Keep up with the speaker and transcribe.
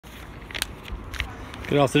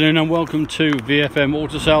Good afternoon and welcome to VFM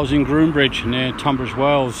Auto Sales in Groombridge near Tunbridge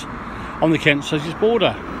Wells on the Kent-Sussex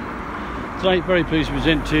border. Today very pleased to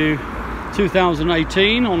present to you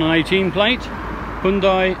 2018 on an 18 plate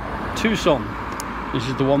Hyundai Tucson. This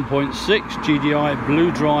is the 1.6 GDI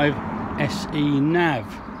Blue Drive SE Nav.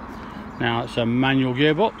 Now it's a manual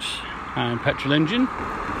gearbox and petrol engine.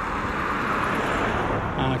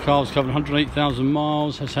 The car's covered 108,000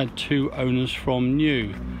 miles, has had 2 owners from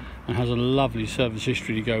new, and has a lovely service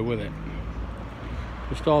history to go with it.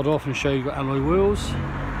 We'll start off and show you got alloy wheels,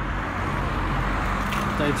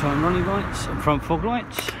 daytime running lights and front fog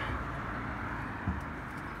lights.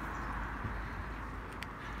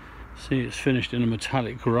 See, it's finished in a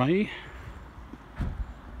metallic grey.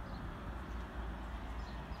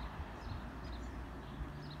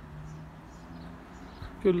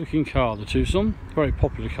 Good looking car, the Tucson, very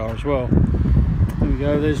popular car as well. There we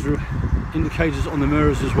go, there's indicators on the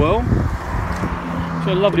mirrors as well.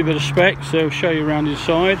 So a lovely bit of spec, so I'll show you around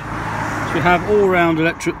inside. So we have all round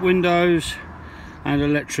electric windows and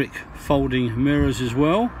electric folding mirrors as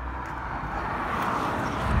well.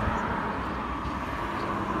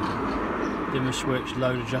 Dimmer switch,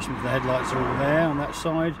 load adjustment for the headlights are all there on that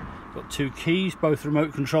side. Got 2 keys, both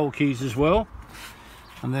remote control keys as well.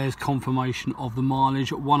 And there's confirmation of the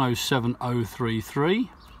mileage at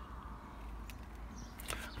 107,033.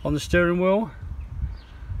 On the steering wheel,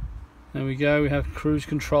 there we go, we have cruise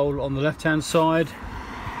control on the left hand side,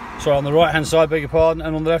 sorry, on the right hand side, beg your pardon,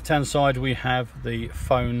 and on the left hand side we have the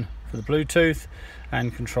phone for the Bluetooth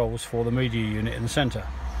and controls for the media unit in the centre.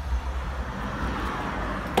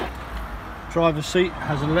 Driver's seat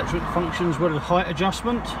has electric functions with a height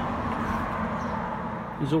adjustment.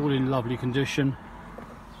 It's all in lovely condition.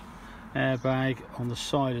 Airbag on the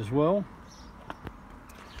side as well.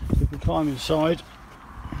 If we climb inside,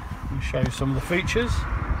 I'll show you some of the features.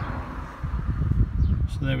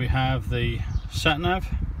 So there we have the sat-nav.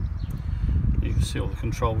 You can see all the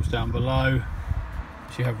controls down below.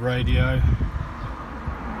 So you have radio.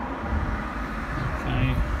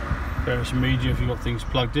 Okay, various media if you've got things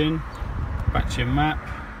plugged in. Back to your map.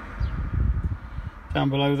 Down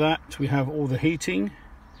below that we have all the heating.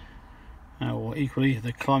 Or equally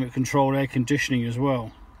the climate control air conditioning as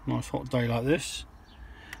well. Nice hot day like this.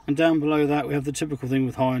 And down below that we have the typical thing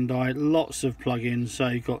with Hyundai, lots of plug-ins. So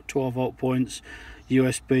you've got 12 volt points,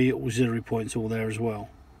 USB auxiliary points all there as well.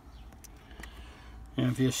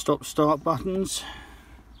 And for your stop start buttons,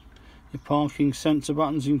 your parking sensor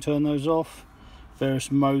buttons, you can turn those off. Various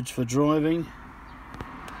modes for driving.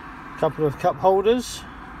 A couple of cup holders.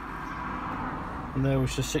 And there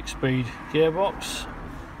was the 6-speed gearbox.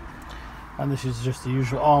 And this is just the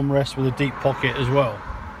usual armrest with a deep pocket as well.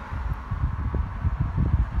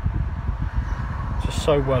 Just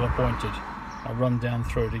so well appointed. I'll run down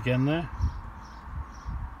through it again there.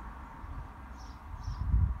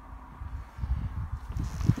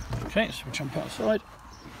 Okay, so we'll jump outside.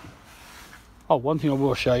 Oh, one thing I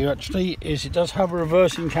will show you actually is it does have a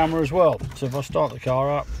reversing camera as well. So if I start the car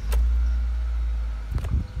up,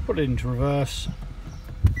 put it into reverse,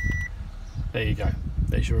 there you go.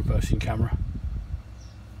 There's your reversing camera.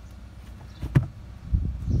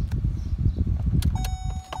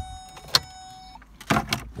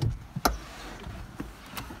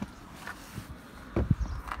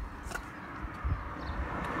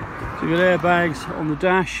 So you've got airbags on the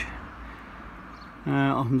dash,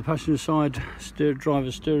 on the passenger side,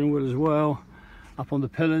 driver's steering wheel as well, up on the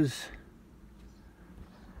pillars,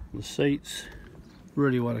 the seats,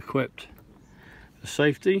 really well equipped. For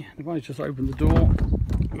safety, if I just open the door,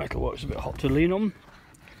 metalwork's a bit hot to lean on.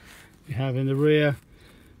 We have in the rear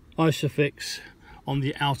Isofix on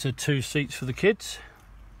the outer 2 seats for the kids.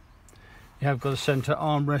 You have got a centre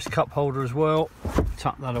armrest cup holder as well.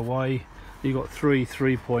 Tuck that away. You've got 3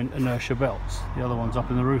 3-point inertia belts. The other one's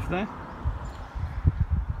up in the roof there.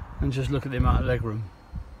 And just look at the amount of legroom.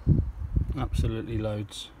 Absolutely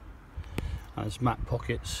loads. And there's mat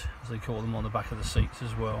pockets, as they call them, on the back of the seats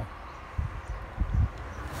as well.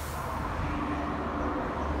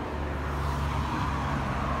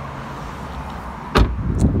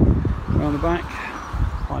 Around the back,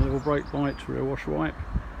 high level brake light, rear wash wipe,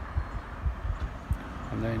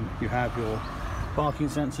 and then you have your parking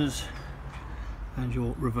sensors and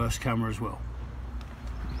your reverse camera as well.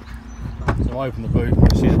 So I open the boot, you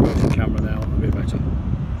can see the reversing camera now a bit better.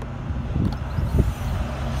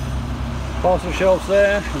 Parcel shelves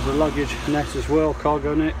there, there's a luggage net as well,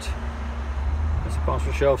 cargo net. That's a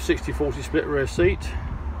parcel shelf, 60/40 split rear seat,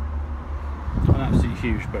 an absolutely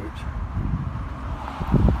huge boot.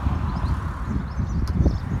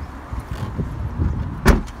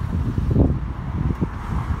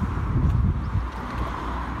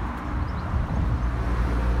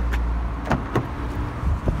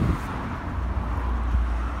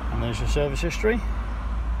 there's your service history,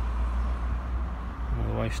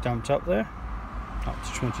 all the way stamped up there, up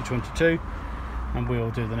to 2022, and we'll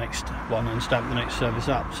do the next one and stamp the next service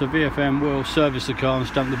up. So VFM will service the car and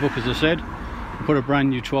stamp the book, as I said, and put a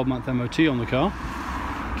brand new 12-month MOT on the car,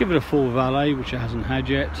 give it a full valet, which it hasn't had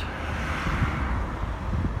yet.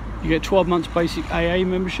 You get 12 months basic AA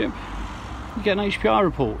membership. You get an HPI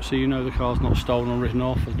report, so you know the car's not stolen or written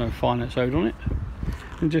off, there's no finance owed on it.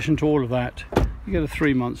 In addition to all of that, you get a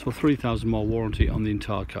 3 months or 3,000 mile warranty on the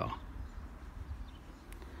entire car.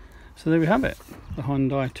 So there we have it, the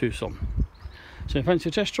Hyundai Tucson. So if you fancy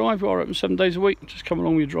a test drive, we are open 7 days a week. Just come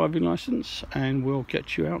along with your driving licence and we'll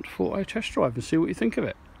get you out for a test drive and see what you think of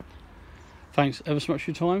it. Thanks ever so much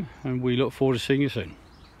for your time, and we look forward to seeing you soon.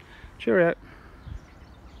 Cheerio.